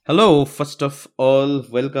Hello, first of all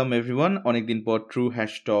welcome everyone. অনেকদিন পর true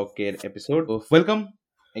হ্যাশটকের episode. Welcome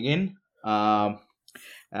again.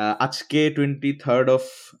 আজকে 23rd of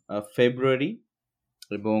February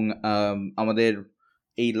এবং আমাদের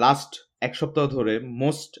এই লাস্ট এক সপ্তাহ ধরে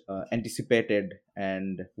মোস্ট অ্যান্টিসিপেটেড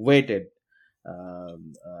অ্যান্ড ওয়েটেড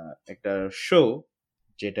একটা শো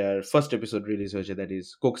যেটার ফার্স্ট এপিসোড রিলিজ হয়েছে, that is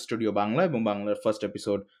Coke studio Bangla, এবং বাংলার first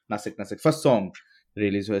episode Nashik Nashik first song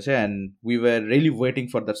release হয়েছে। And we were really waiting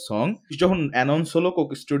for that song. যখন অ্যানাউন্স হলো কোক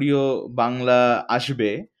স্টুডিও বাংলা আসবে,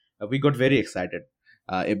 we got very excited.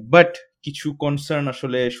 But কিছু কনসার্ন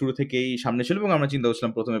আসলে শুরু থেকেই সামনে ছিল, এবং আমরা চিন্তা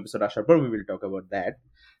করছিলাম প্রথম এপিসোড আসার পর we will talk about that.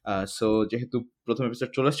 So যেহেতু প্রথম এপিসোড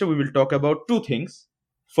চলে আসছে, we will talk about two things.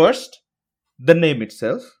 First, the name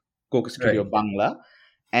itself, Coke Studio Right. Bangla,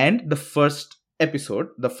 and the first episode,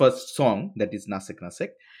 the first song, that is Nasik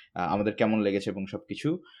Nasik, আমাদের কেমন লেগেছে এবং সবকিছু।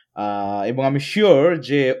 এবং আমি শিওর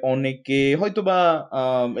যে অনেকে হয়তো বা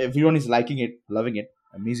everyone is liking it, loving it,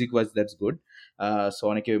 music wise that's good. So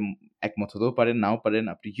অনেকে একমত হতেও পারেন, নাও পারেন,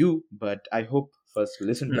 up to you, but I hope first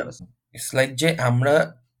listen to না, আস। ইটস লাইক যে আমরা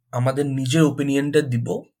আমাদের নিজের ওপিনিয়নটা দিব।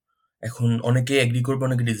 এখন অনেকে এগ্রি করবে,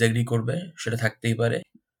 অনেকে ডিসএগ্রি করবে, সেটা থাকতেই পারে।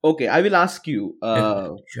 Okay, I will ask you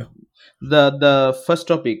Definitely, sure. The first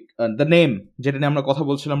topic, the name, যেটা নিয়ে আমরা কথা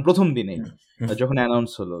বলছিলাম প্রথম দিনেই যখন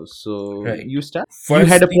অ্যানাউন্স হলো। So Right. You start, you First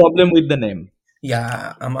had a দিন, প্রবলেম উইথ দ্য নেম।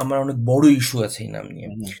 আমার অনেক বড় ইস্যু আছে এই নাম নিয়ে।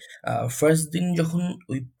 ফার্স্ট দিন যখন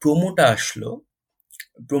ওই প্রোমোটা আসলো,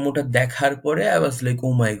 প্রোমোটা দেখার পরে I was like, oh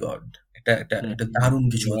my god, এটা এটা এটা দারুণ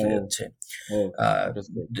কিছু হতে যাচ্ছে।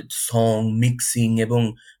 সং মিক্সিং এবং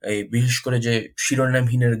এই বিশেষ করে যে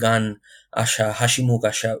শিরোনামহীনের গান আসা, হাসি মুখ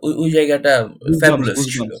আসা, ওই ওই জায়গাটা ফ্যাবুলাস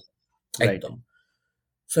ছিল রাইট। একদম।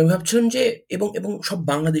 সো আমি ভাবছিলাম যে এবং এবং সব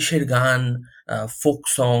বাংলাদেশের গান, ফোক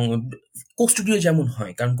সং, কোক স্টুডিও যেমন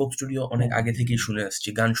হয়, কারণ কোক স্টুডিও অনেক আগে থেকেই শুনে আসছি,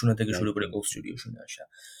 গান শোনা থেকে শুরু করে কোক স্টুডিও শুনে আসা।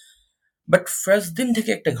 বাট ফার্স্ট দিন থেকে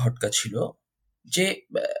একটা ঘটকা ছিল যে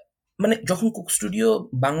মানে যখন কোক স্টুডিও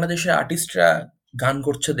বাংলাদেশের আর্টিস্টরা গান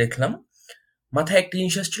করছে দেখলাম, মাথায় একটা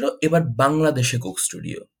জিনিস আসছিল, এবার বাংলাদেশে কোক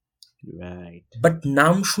স্টুডিও। রাইট। বাট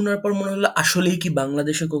নাম শোনার পর মনে হলো আসলেই কি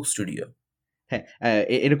বাংলাদেশে কোক স্টুডিও? হ্যাঁ,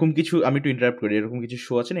 এরকম কিছু, আমি একটু ইন্টারাপ্ট করি, এরকম কিছু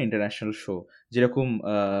শো আছে না, ইন্টারন্যাশনাল শো, যেরকম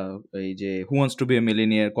এই যে who wants to be a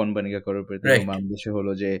millionaire, Kaun Banega crorepati, এবং রাইট। বাংলাদেশে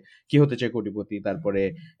হলো যে কি হতে চায় কোটিপতি, তারপরে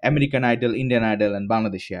American idol, Indian idol and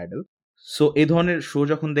Bangladeshi idol. So এই ধরনের শো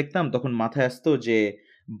যখন দেখতাম তখন মাথায় আসতো যে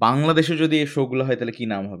বাংলাদেশে যদি এই শো গুলো হয় তাহলে কি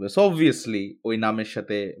নাম হবে। সো অবভিয়াসলি ওই নামের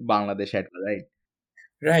সাথে বাংলাদেশ অ্যাড করা, রাইট?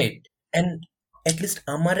 রাইট। অ্যান্ড অ্যাটলিস্ট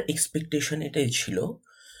আমার এক্সপেকটেশন এটাই ছিল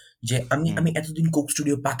যে আমি হুম। আমি এতদিন কোক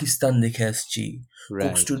স্টুডিও পাকিস্তান দেখে আসছি, কোক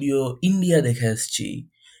রাইট। স্টুডিও ইন্ডিয়া দেখে আসছি,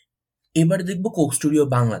 এবার দেখবো কোক স্টুডিও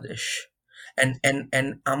বাংলাদেশ। অ্যান্ড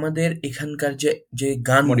আমাদের এখানকার যে যে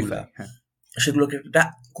গানগুলা, মডিফাই, হ্যাঁ। সেগুলোকে একটা,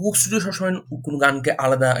 কোক স্টুডিও সবসময় কোনো গানকে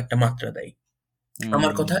আলাদা একটা মাত্রা দেয়।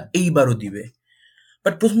 আমার হুম। কথা এইবারও দিবে।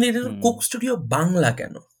 বাট প্রথম দিকে দেখলাম হুম। কোক স্টুডিও বাংলা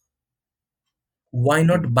কেন? ওয়াই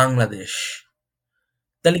নট হুম। বাংলাদেশ?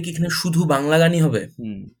 তাহলে কি এখানে শুধু বাংলা গানই হবে?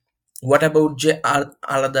 হুম। হোয়াট অ্যাবাউট যে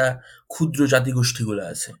আলাদা ক্ষুদ্র জাতিগোষ্ঠীগুলো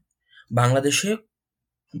আছে বাংলাদেশে?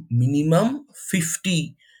 মিনিমাম 50,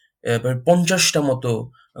 50টা মতো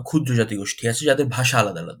ক্ষুদ্র জাতিগোষ্ঠী আছে যাদের ভাষা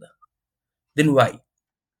আলাদা আলাদা। Then Y?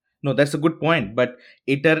 No, that's a good point, but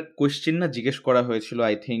এটার কোয়েশ্চেন না জিজ্ঞেস করা হয়েছিল,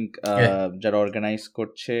 আই থিঙ্ক যারা অর্গানাইজ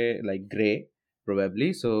করছে, লাইক গ্রে প্রবাবলি।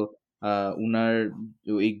 সো উনার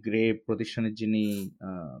ওই গ্রে প্রতিষ্ঠানের যিনি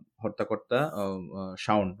হর্তাকর্তা,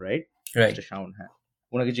 Shaon, right? Right. Mister Shaon, হ্যাঁ।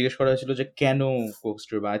 ওনাকে জিজ্ঞেস করা হয়েছিল যে কেন কোক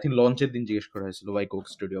স্টুডিও, আই থিঙ্ক লঞ্চের দিন জিজ্ঞেস করা হয়েছিল Y Coke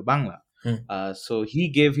studio Bangla. Hmm. So he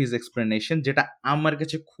gave his explanation, যেটা আমার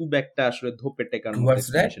কাছে খুব একটা আসলে ধোপে টেকার মতো হোয়াটস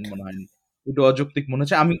দ্যাট? এক্সপ্লেনেশন মনে হয়নি, একটু অযৌক্তিক মনে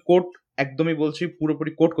হচ্ছে। আমি কোট একদমই বলছি,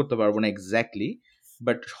 পুরোপুরি কোট করতে পারবো না এক্স্যাক্টলি,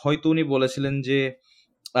 বাট হয়তো উনি বলেছিলেন যে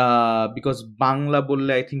বিকজ বাংলা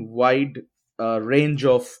বললে I think wide range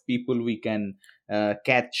of people we can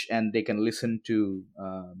catch and they can listen to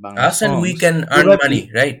Bangla Us and we songs. can earn Probably money,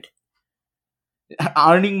 right?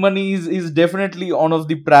 earning money is definitely one of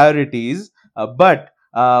the priorities, but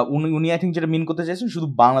উনি I think যেটা মিন করতে চাইছেন শুধু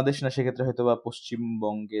বাংলাদেশ না, সেক্ষেত্রে হয়তো বা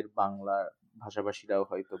পশ্চিমবঙ্গের বাংলা ভাষাভাষীরাও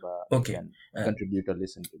হয়তো বা ওকে। Can contribute or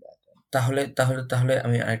listen to that. তাহলে তাহলে তাহলে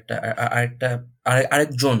আমি আরেকটা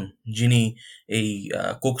আরেকজন যিনি এই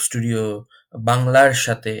কোক স্টুডিও বাংলার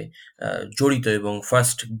সাথে জড়িত এবং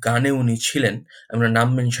ফার্স্ট গানে উনি ছিলেন, আমরা নাম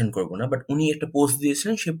মেনশন করব না, বাট উনি একটা পোস্ট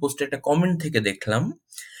দিয়েছিলেন, সেই পোস্টে একটা কমেন্ট থেকে দেখলাম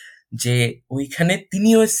যে ওইখানে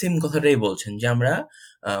তিনিও সেম কথাটাই বলছেন যে আমরা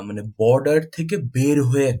মানে বর্ডার থেকে বের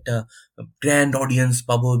হয়ে একটা গ্র্যান্ড অডিয়েন্স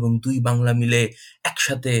পাবো এবং দুই বাংলা মিলে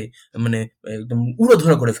একসাথে মানে একদম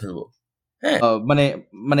উড়াধুরা করে ফেলবো। হ্যাঁ। মানে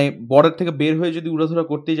মানে বর্ডার থেকে বের হয়ে যদি উড়াধুরা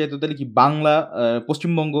করতেই যাইতো তাহলে কি বাংলা,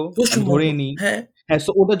 পশ্চিমবঙ্গ আমি পশ্চিমবঙ্গ। ধরেই নিই। হ্যাঁ। হ্যাঁ,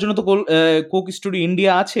 সো ওটার জন্য তো কোক স্টুডিও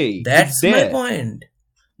ইন্ডিয়া আছেই। It's that's my there. Point,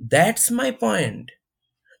 that's my point.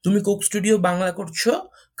 তুমি কোক স্টুডিও বাংলা করছো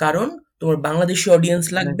কারণ তোমার বাংলাদেশি অডিয়েন্স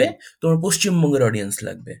লাগবে, তোমার পশ্চিমবঙ্গের অডিয়েন্স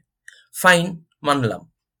লাগবে। ফাইন, মানলাম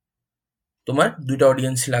তোমার দুইটা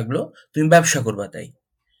অডিয়েন্স লাগলো, তুমি ব্যবসা করবা তাই।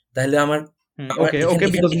 তাহলে আমার আমার ওকে, এখানে ওকে,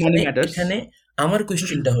 এখানে বিকজ মানি এখানে ম্যাটার্স। এখানে আমার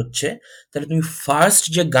কোয়েশ্চেনটা হচ্ছে, তাহলে তুমি ফার্স্ট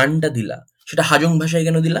যে গানটা দিলা সেটা হাজং ভাষায়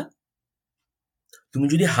কেন দিলা? তুমি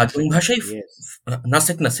যদি হাজং ভাষায় ইয়েস,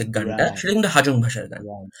 নাসেক নাসেক গানটা, রাইট, সেটা কিন্তু হাজং ভাষার গান,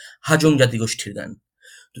 রাইট। হাজং জাতিগোষ্ঠীর গান।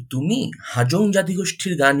 তো তুমি হাজং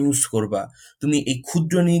জাতিগোষ্ঠীর গান ইউজ করবা, তুমি এই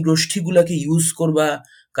ক্ষুদ্র নৃগোষ্ঠীগুলাকে ইউজ করবা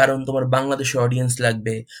কারণ তোমার বাংলাদেশের অডিয়েন্স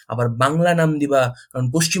লাগবে, আবার বাংলা নাম দিবা কারণ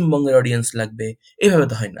পশ্চিমবঙ্গের অডিয়েন্স লাগবে। এভাবে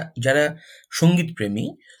তো হয় না। যারা সঙ্গীত প্রেমী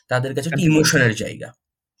তাদের কাছে একটা ইমোশনের জায়গা,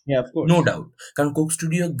 Yeah, of no course. Doubt. কারণ কোক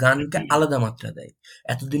স্টুডিও গানকে আলাদা মাত্রা দেয়।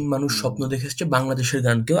 এতদিন মানুষ স্বপ্ন দেখে এসছে বাংলাদেশের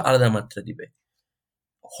গানকেও আলাদা মাত্রা দিবে।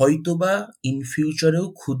 হয়তোবা ইন ফিউচারেও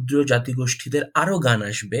ক্ষুদ্র জাতিগোষ্ঠীদের আরো গান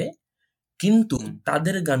আসবে, কিন্তু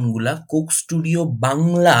তাদের গানগুলা কোক স্টুডিও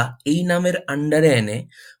বাংলা এই নামের আন্ডারে এনে,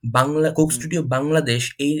 বাংলা কোক স্টুডিও বাংলাদেশ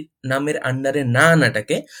এই নামের আন্ডারে না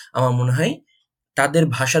আনাটাকে আমার মনে হয় তাদের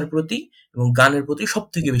ভাষার প্রতি এবং গানের প্রতি সব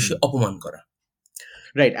থেকে বেশি অপমান করা।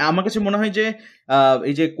 রাইট, আমার কাছে মনে হয় যে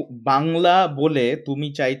এই যে বাংলা বলে তুমি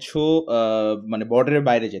চাইছো মানে বর্ডারের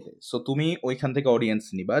বাইরে যেতে, সো তুমি ওইখান থেকে অডিয়েন্স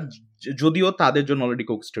নিবা, যদিও তাদের জন্য অলরেডি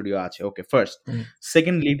কোক স্টুডিও আছে। ওকে, ফার্স্ট।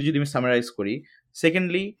 সেকেন্ডলি, যদি আমি সামারাইজ করি,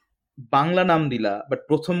 সেকেন্ডলি বাংলা নাম দিলা, বাট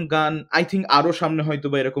প্রথম গান আই থিঙ্ক আরো সামনে হয়তো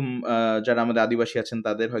বা এরকম যারা আমাদের আদিবাসী আছেন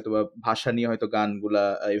তাদের হয়তো বা ভাষা নিয়ে হয়তো গানগুলা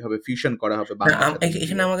এইভাবে ফিউশন করা হবে বাংলার সাথে।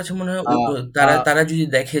 এখানে আমার কাছে মনে হয় আহ, তারা যদি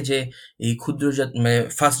দেখে যে এই ক্ষুদ্র মানে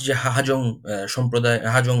ফার্স্ট যে হাজং সম্প্রদায়,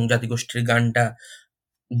 হাজং জাতিগোষ্ঠীর গানটা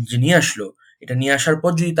যে নিয়ে আসলো, এটা নিয়ে আসার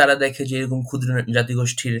পর যদি তারা দেখে যে এরকম ক্ষুদ্র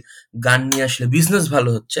জাতিগোষ্ঠীর গান নিয়ে আসলে বিজনেস ভালো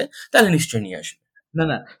হচ্ছে, তাহলে নিশ্চয়ই নিয়ে আসবে। না,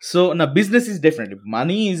 না। সো না, business is definitely,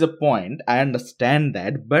 money is a point, I understand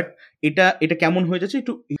that, but এটা কেমন হয়ে যাচ্ছে,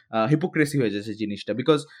 একটু হিপোক্রেসি হয়ে যাচ্ছে জিনিসটা,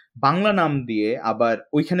 বিকজ বাংলা নাম দিয়ে আবার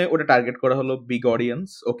ওইখানে ওটা টার্গেট করা হলো বিগ অডিয়েন্স।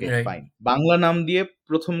 ওকে, Right. ফাইন। বাংলা নাম দিয়ে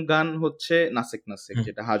প্রথম গান হচ্ছে নাসেক নাসেক, হুম,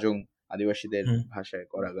 যেটা হাজং আদিবাসীদের হুম। ভাষায়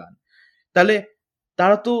করা গান। তাহলে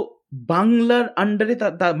তারা তো বাংলার আন্ডারে,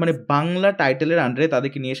 মানে বাংলা টাইটেলের আন্ডারে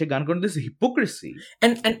তাদেরকে নিয়ে এসে গান করেন। This hypocrisy.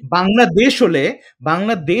 And বাংলাদেশ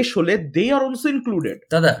হলে দে আর অলসো ইনক্লুডেড,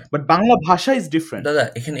 দাদা বাট বাংলা ভাষা ইজ ডিফারেন্ট। দাদা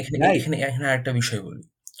এখানে এখানে রাইট। এখানে এখানে আরেকটা বিষয় বলি।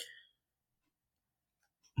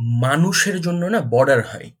 মানুষের জন্য না বর্ডার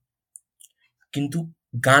হয়, কিন্তু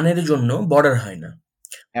গানের জন্য বর্ডার হয় না।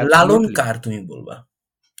 লালন কার তুমি বলবা?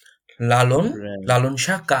 লালন, লালন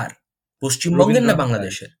শাহ কার? পশ্চিমবঙ্গের না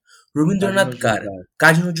বাংলাদেশের? রবীন্দ্রনাথ কার?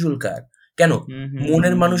 কাজী নজরুল কার? কেন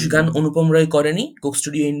মনের মানুষ গান অনুপম রায় করেনি কোক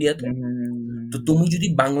স্টুডিও ইন্ডিয়াতে? তো তুমি যদি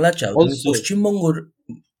বাংলা চাও, তুমি পশ্চিমবঙ্গর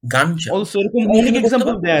গান চাও, অলসো এরকম অনেক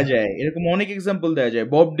এক্সাম্পল দেয়া যায়,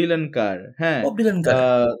 বব ডিলান কার, হ্যাঁ, বব ডিলান কার,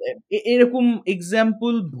 এরকম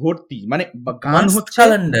এক্সাম্পল ভর্তি। মানে গান হচ্ছে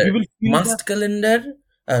মাস্ট ক্যালেন্ডার,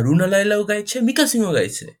 রুনা লায়লাও গাইছে, মিকা সিংও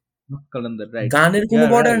গাইছে। Calendar, right. গানের কোনো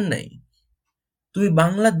বর্ডার নাই। তুমি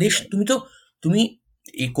বাংলাদেশ, তুমি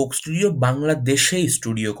এই কোক স্টুডিও বাংলাদেশেই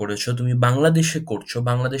স্টুডিও করেছো, তুমি বাংলাদেশে করছো,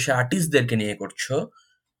 বাংলাদেশে আর্টিস্টদেরকে নিয়ে করছো,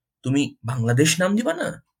 তুমি বাংলাদেশ নাম দিবা না?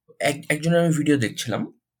 একজনের আমি ভিডিও দেখছিলাম,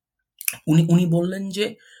 উনি বললেন যে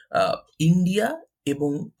ইন্ডিয়া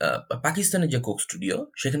এবং পাকিস্তানের যে কোক স্টুডিও,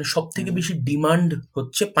 সেখানে সব থেকে বেশি ডিমান্ড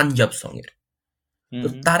হচ্ছে পাঞ্জাব সং এর। তো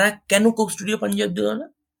তারা কেন কোক স্টুডিও পাঞ্জাব দিল না?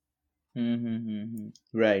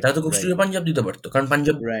 তারা তো কোক স্টুডিও পাঞ্জাব দিতে পারতো, কারণ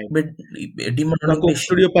পাঞ্জাব ডিমান্ড অনেক বেশি।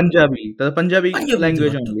 পাঞ্জাবি, তারা পাঞ্জাবি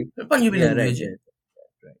ল্যাঙ্গুয়েজ অনলি, পাঞ্জাবি ল্যাঙ্গুয়েজে,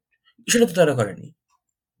 সেটা তো তারা করেনি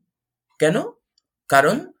কেন?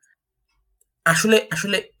 কারণ আসলে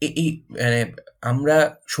আসলে এই মানে আমরা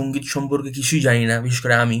সঙ্গীত সম্পর্কে কিছুই জানি না, বিশেষ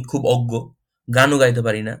করে আমি খুব অজ্ঞ, গানও গাইতে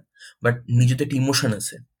পারি না, বাট নিজেতে একটা ইমোশন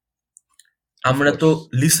আছে। আমরা তো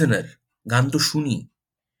লিসেনার, গান তো শুনি।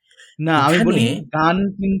 না, আমি বলি গান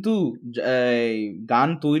কিন্তু গান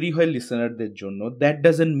তৈরি হয় লিসেনারদের জন্য। দ্যাট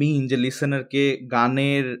ডাজন্ট মিন যে লিসেনারকে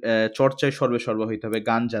গানের চর্চায় সর্বে হইতে হবে,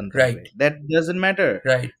 গান জানতে হবে। That doesn't matter.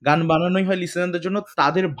 গান বানানোই হয় লিসেনারদের জন্য,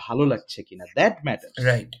 তাদের ভালো লাগছে কিনা, দ্যাট ম্যাটার।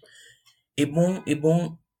 রাইট। এবং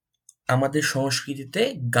আমাদের সংস্কৃতিতে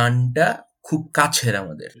গানটা খুব কাছের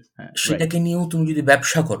আমাদের, সেটাকে নিয়েও তুমি যদি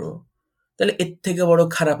ব্যবসা করো, তাহলে এর থেকে বড়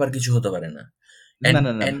খারাপ আর কিছু হতে পারে না।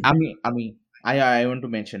 আমি I want to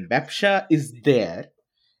mention, ব্যবসা is there,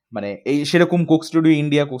 মানে এই সেরকম Coke studio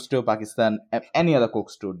India, Coke studio Pakistan, any other Coke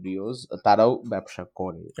studios, তারাও ব্যবসা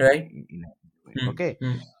করে, right? Okay,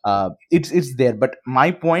 it's there, but my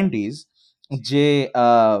point is যে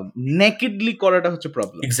নেকেডলি করাটা হচ্ছে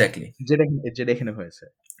প্রবলেম। এক্স্যাক্টলি, যেটা এখানে হয়েছে।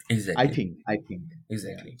 I think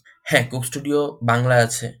exactly. হ্যাঁ, কোক স্টুডিও বাংলা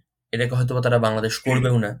আছে, এটাকে হয়তোবা তারা বাংলাদেশ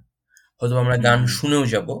করবেও না, হয়তো আমরা গান শুনেও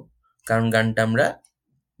যাব, কারণ গানটা আমরা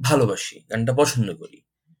ভালোবাসি, গানটা পছন্দ করি।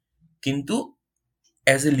 কিন্তু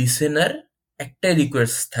অ্যাজ এ লিসেনার একটাই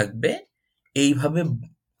রিকোয়েস্ট থাকবে, এইভাবে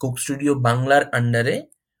কোক স্টুডিও বাংলার আন্ডারে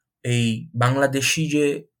এই বাংলাদেশি যে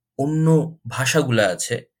অন্য ভাষাগুলো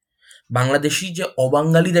আছে, বাংলাদেশি যে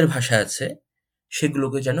অবাঙালিদের ভাষা আছে,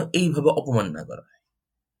 সেগুলোকে যেন এইভাবে অপমান না করা হয়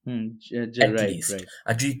at least।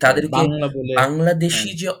 আর যদি তাদেরকে বাংলা বলে বাংলাদেশি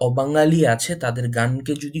যে অবাঙালি আছে তাদের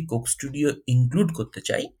গানকে যদি কোক স্টুডিও ইনক্লুড করতে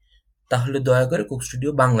চাই, তাহলে দয়া করে কোক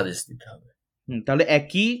স্টুডিও বাংলাদেশ দিতে হবে। তাহলে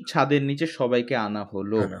একই ছাদের নিচে সবাইকে আনা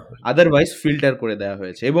হলো, আনা হলো। আদারওয়াইজ ফিল্টার করে দেওয়া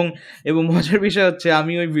হয়েছে। এবং মজার বিষয় হচ্ছে,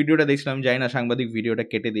 আমি ওই ভিডিওটা দেখছিলাম, জানি না সাংবাদিক ভিডিওটা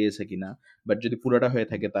কেটে দিয়েছে কিনা, বাট যদি পুরোটা হয়ে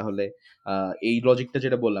থাকে তাহলে এই লজিকটা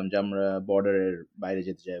যেটা বললাম যে আমরা বর্ডারের বাইরে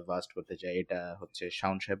যেতে চাই, ভাস্ট করতে চাই, এটা হচ্ছে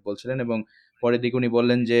শাওন সাহেব বলছিলেন। এবং পরের দিকে উনি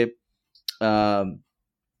বললেন যে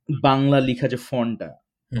বাংলা লিখা যে ফন্টটা,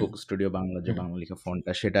 কোক স্টুডিও বাংলা যে বাংলা লিখা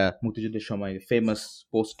ফন্টটা, সেটা মুক্তিযুদ্ধের সময় famous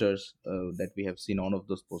posters that we have seen, on of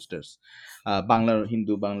those posters, বাংলার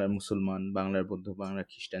হিন্দু, বাংলার মুসলমান, বাংলার বৌদ্ধ, বাংলার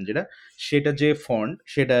খ্রিস্টান, সেটা যে ফন্ট,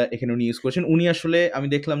 সেটা এখানে উনি ইউজ করেছেন। উনি আসলে, আমি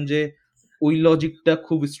দেখলাম যে ওই লজিকটা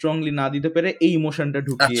খুব স্ট্রংলি না দিতে পেরে এই ইমোশনটা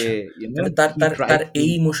ঢুকিয়ে, তার এই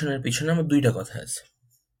ইমোশনের পিছনে আমার দুইটা কথা আছে।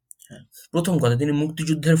 প্রথম কথা, তিনি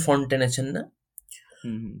মুক্তিযুদ্ধের ফন্ট এনেছেন না,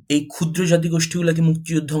 এই ক্ষুদ্র জাতিগোষ্ঠীগুলা কি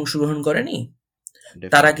মুক্তিযুদ্ধে অংশগ্রহণ করেনি?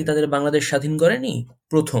 তারা কি তাদের বাংলাদেশ স্বাধীন করেনি?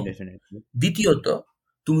 প্রথম। দ্বিতীয়ত,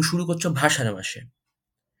 তুমি শুরু করছো ভাষার মাসে।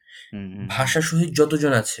 ভাষা শহীদ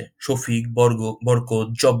যতজন আছে, শফিক, বরকত,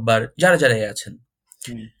 জব্বার, যারা যারা আছেন,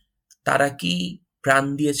 তারা কি প্রাণ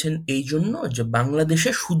দিয়েছেন এই জন্য যে বাংলাদেশে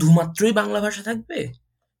শুধুমাত্রই বাংলা ভাষা থাকবে?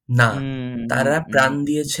 না, তারা প্রাণ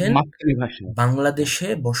দিয়েছেন বাংলাদেশে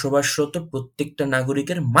বসবাসরত প্রত্যেকটা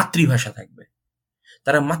নাগরিকের মাতৃভাষা থাকবে।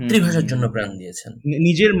 তারা মাতৃভাষার জন্য প্রাণ দিয়েছেন,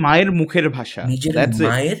 নিজের মায়ের মুখের ভাষা, নিজের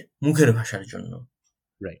মায়ের মুখের ভাষার জন্য।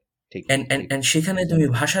 সেখানে তুমি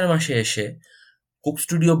ভাষার মাসে এসে কোক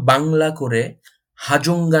স্টুডিও বাংলা করে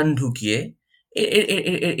হাজং গান ঢুকিয়ে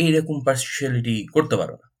এরকম পার্সিয়ালিটি করতে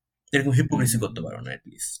পারো না, এরকম হিপোক্রেসি করতে পারো না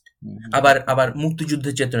অ্যাটলিস্ট। আবার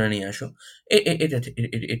মুক্তিযুদ্ধের চেতনা নিয়ে আসো,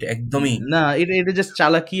 এটা একদমই না, এটা জাস্ট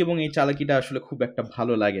চালাকি, এবং এই চালাকিটা আসলে খুব একটা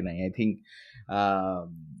ভালো লাগে না। I think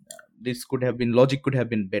this could have been, logic could have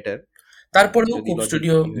been better. তারপরেও কোক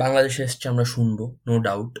স্টুডিও বাংলাদেশে এসছে, আমরা শুনবো, no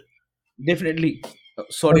doubt, definitely.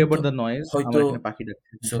 Sorry about the noise, হয়তো পাখি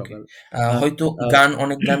ডাকছে সকাল। হয়তো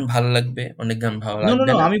অনেক গান ভালো লাগবে, অনেক গান ভালো লাগবে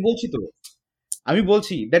না। আমি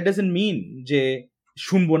বলছি দ্যাট ডাজন্ট মিন যে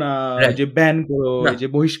শুনবো না, যে ব্যান করো, যে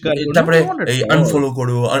বহিষ্কার করো, তারপরে এই আনফলো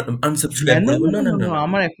করো, আনসাবস্ক্রাইব করো, না না না।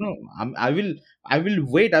 আমার এখনো, I will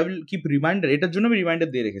wait, I will keep reminder. এটার জন্য আমি রিমাইন্ডার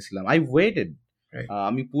দিয়ে রেখেছিলাম। আই ওয়েটেড,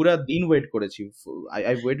 আমি পুরা দিন ওয়েট করেছি।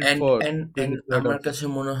 I waited for. আমার কাছে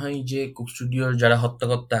মনে হয় যে কোক স্টুডিওর যারা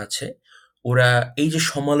হত্যাকর্তা আছে, ওরা এই যে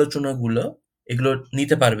সমালোচনাগুলো, এগুলো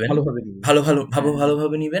নিতে পারবেন,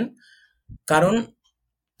 ভালোভাবে নিবেন, কারণ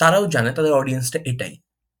তারাও জানে তাদের অডিয়েন্সটা এটাই,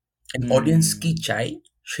 অডিয়েন্স কি চাই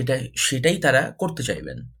সেটাই তারা করতে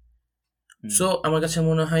চাইবেন। সো আমার কাছে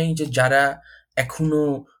মনে হয় যে যারা এখনো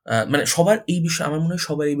মানে সবার এই বিষয়ে, আমার মনে হয়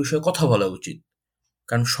সবার এই বিষয়ে কথা বলা উচিত,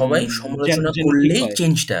 কারণ সবাই সমালোচনা করলেই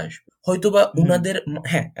চেঞ্জটা আসবে। হয়তোবা উনাদের,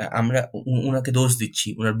 হ্যাঁ, আমরা উনাকে দোষ দিচ্ছি,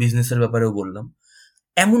 উনার বিজনেসের ব্যাপারেও বললাম,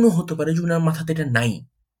 এমনও হতে পারে যে উনার মাথাতে এটা নাই,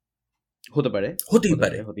 হতেই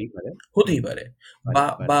পারে,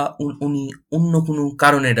 বা উনি অন্য কোনো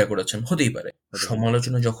কারণে এটা করেছেন, হতেই পারে।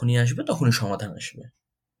 সমালোচনা যখনই আসবে তখনই সমাধান আসবে।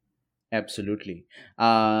 অ্যাবসলিউটলি।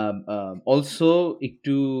 অলসো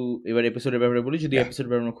একটু এবার এপিসোডের ব্যাপারে বলি, যদি এপিসোডের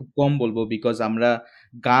ব্যাপারে আমরা খুব কম বলবো, বিকজ আমরা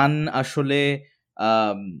গান আসলে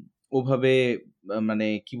ওভাবে, মানে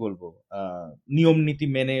কি বলবো, নিয়ম নীতি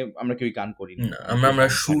মেনে আমরা কেউ গান করি না। আমরা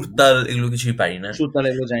সুর তাল এগুলো কিছুই পারি না, সুর তাল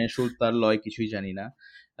এগুলো জানি, সুর তাল লয় কিছুই জানি না।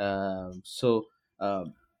 সো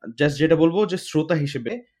জাস্ট যেটা বলবো যে শ্রোতা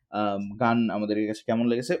হিসেবে গান আমাদের কাছে কেমন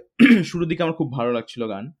লেগেছে। শুরুর দিকে আমার খুব ভালো লাগছিল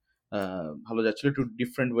গান, ভালো যাচ্ছিল, একটু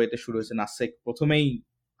ডিফারেন্ট ওয়েতে শুরু হয়েছে। নাসেক প্রথমেই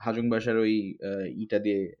হাজং ভাষার ওই ইটা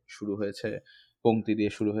দিয়ে শুরু হয়েছে, পংক্তি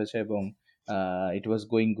দিয়ে শুরু হয়েছে, এবং ইট ওয়াজ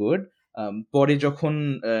গোয়িং গুড। পরে যখন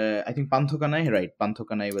আই থিঙ্ক পান্থকানাই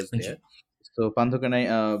ওয়াজ দেয়ার, তো পান্থকানাই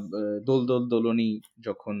দোল দোল দোলনি,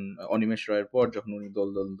 যখন অনিমেষ রায়ের পর যখন উনি দোল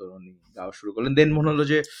দোল দোলনি গাওয়া শুরু করলেন, দেন মনে হলো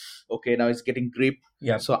যে okay, now is getting grip.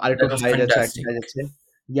 So আরেকটু হাই যাচ্ছে,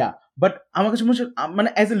 ইয়া। বাট আমার কাছে মনে হচ্ছে, মানে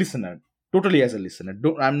as a listener, totally as a listener,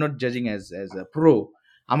 I am not জাজিং অ্যাজ আ প্রো,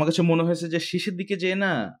 আমার কাছে মনে হয়েছে যে শেষের দিকে যে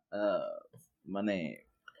না,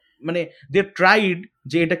 মানে দে ট্রাইড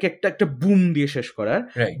যে এটাকে একটা বুম দিয়ে শেষ করার,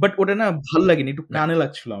 বাট ওটা না ভালো লাগেনি, একটু কানে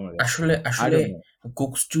লাগছিল আমার। আসলে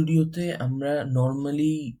কোক স্টুডিওতে আমরা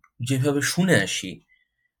নর্মালি যেভাবে শুনে আসি,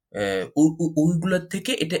 ওইগুলোর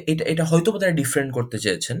থেকে এটা এটা এটা হয়তো তারা ডিফারেন্ট করতে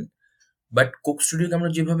চেয়েছেন, বাট কোক স্টুডিওকে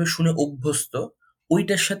আমরা যেভাবে শুনে অভ্যস্ত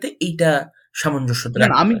ওইটার সাথে এইটা সামঞ্জস্যতা না,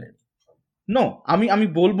 রাখতে আমি পারেনি। আমি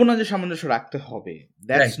বলবো না যে সামঞ্জস্য রাখতে হবে,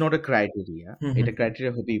 that's Right. Not a criteria, hmm, এটা হুম,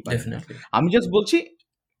 ক্রাইটেরিয়া হতেই পারে না। ডেফিনেটলি। আমি জাস্ট বলছি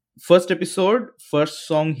ফার্স্ট এপিসোড ফার্স্ট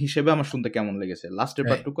সং হিসেবে আমার শুনতে কেমন লেগেছে, লাস্টের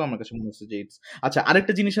রাইট। পার্টটুকু আমার কাছে মনে হচ্ছে যে ইটস আচ্ছা।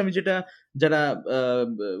 আরেকটা জিনিস আমি যেটা যারা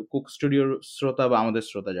কুক স্টুডিওর শ্রোতা বা আমাদের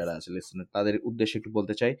শ্রোতা যারা আছে লিসেনার তাদের উদ্দেশ্যে একটু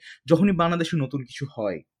বলতে চাই, যখনই বাংলাদেশে নতুন কিছু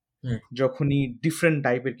হয়, হুম। যখনই ডিফারেন্ট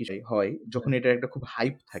টাইপের কিছু হয়, যখন এটা একটা খুব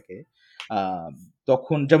হাইপ থাকে,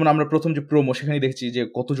 তখন যেমন আমরা প্রথম যে প্রোমো সেখানে দেখছি যে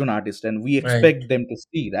কতজন artist and we expect them to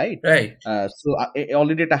see right. Right. So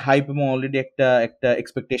already একটা হাইপ এবং অলরেডি একটা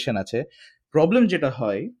এক্সপেকটেশন আছে। প্রবলেম যেটা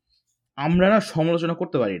হয় আমরা না সমালোচনা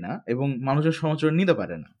করতে পারি না এবং মানুষের সমালোচনা নিতে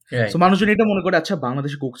পারে না। রাইট। সো মানুষজন এটা মনে করে আচ্ছা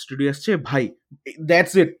বাংলাদেশে কোক স্টুডিও আসছে ভাই,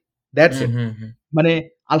 দ্যাটস ইট। হুম, হুম, হুম। মানে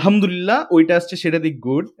আলহামদুলিল্লাহ ওইটা আসছে সেটা দিক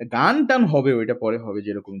গুড, গান টান হবে ওইটা পরে হবে,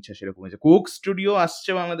 যেরকম ইচ্ছা সেরকম হয়েছে। কোক স্টুডিও আসছে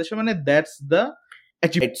বাংলাদেশে মানে that's the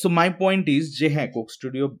achievement. So my point is যে হ্যাঁ কোক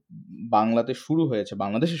স্টুডিও বাংলাতে শুরু হয়েছে,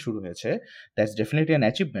 বাংলাদেশে শুরু হয়েছে, that's definitely an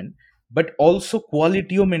achievement, but also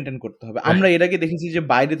কোয়ালিটিও মেনটেন করতে হবে। আমরা এর আগে দেখেছি যে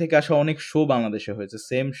বাইরে থেকে আসা অনেক শো বাংলাদেশে হয়েছে,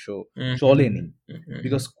 সেম শো চলেনি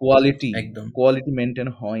বিকজ একদম। কোয়ালিটি মেনটেন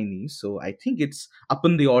হয়নি। সো আই থিঙ্ক ইটস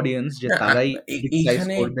আপন দি অডিয়েন্স যে না, তারাই ক্রিটিসাইজ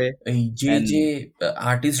এইখানে করবে। এই যে and যে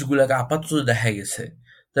আর্টিস্ট গুলাকে আপাতত দেখা গেছে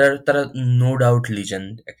তারা তারা নো ডাউট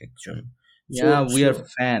লিজেন্ড এক একজন। yeah, we are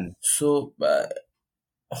fan. So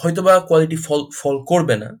হয়তোবা কোয়ালিটি ফল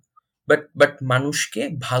করবে না, বাট মানুষকে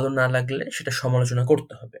ভালো না লাগলে সেটা সমালোচনা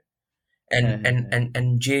করতে হবে। এন্ড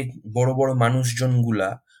যে বড় বড় মানুষজনগুলা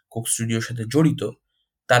কোক স্টুডিওর সাথে জড়িত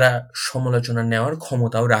তারা সমালোচনা নেওয়ার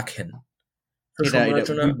ক্ষমতাও রাখেন। তো এটা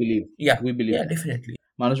সমালোচনা we believe that. ডেফিনেটলি।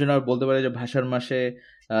 মানুষজন আর বলতে পারে যে ভাষার মাসে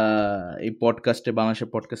এই পডকাস্টে বাংলাদেশের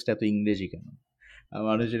পডকাস্টে এত ইংরেজি কেন,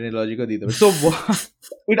 মানুষজন এই লজিকও দিতে পারে। সো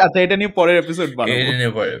আচ্ছা এটা নিয়ে পরের এপিসোড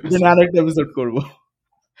বানাবো, আরেকটা এপিসোড করবো।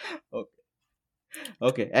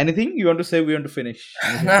 ওকে anything you want to say, we want to finish?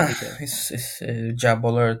 না, যা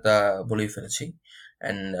বলার তা বলেই ফেলেছি।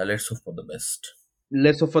 And let's hope for the best.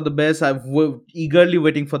 Let's hope for the best. I'm eagerly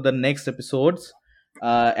waiting for the next episodes,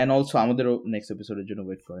 and also আমাদেরও next episode এর জন্য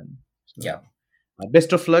wait করেন। Yeah.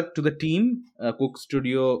 Best of luck to the team, Cook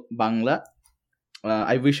Studio Bangla.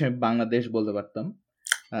 I wish আমি বাংলাদেশ বলতে পারতাম,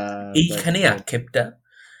 এইখানেই আক্ষেপটা।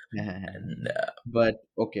 but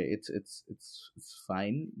okay, it's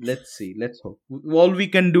fine. Let's see, let's hope. All we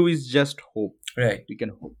can do is just hope. Right. We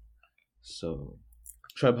can hope. So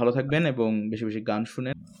সবাই ভালো থাকবেন এবং বেশি বেশি গান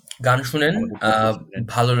শুনেন,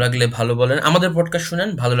 ভালো লাগলে ভালো বলেন, আমাদের পডকাস্ট শুনেন,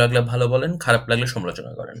 ভালো লাগলে ভালো বলেন, খারাপ লাগলে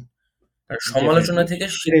সমালোচনা করেন। আর সমালোচনা থেকে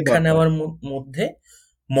শিক্ষা নেওয়ার মধ্যে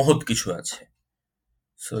মহৎ কিছু আছে।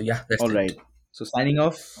 So yeah, that's all right. So signing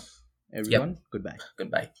off everyone.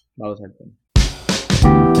 Goodbye. ভালো থাকবেন।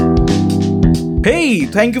 হেই,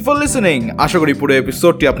 থ্যাংক ইউ ফর লিসেনিং। আশা করি পুরো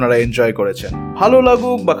এপিসোডটি আপনারা এনজয় করেছেন। ভালো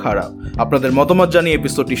লাগুক বা খারাপ, আপনাদের মতামত জানিয়ে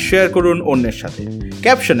এপিসোডটি শেয়ার করুন অন্যের সাথে।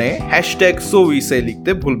 ক্যাপশনে #SoWeSay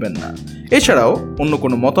লিখতে ভুলবেন না। এছাড়াও অন্য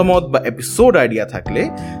কোনো মতামত বা এপিসোড আইডিয়া থাকলে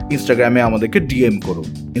ইনস্টাগ্রামে আমাদেরকে ডিএম করুন।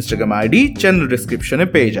 ইনস্টাগ্রাম আইডি চ্যানেল ডিসক্রিপশনে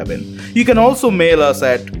পেয়ে যাবেন। You can also mail us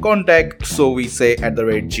at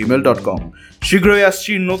contact@sowesay@gmail.com। শীঘ্রই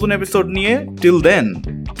আসছি নতুন এপিসোড নিয়ে। Till then,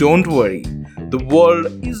 don't worry, the world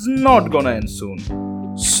is not gonna end soon.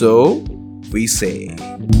 So we say.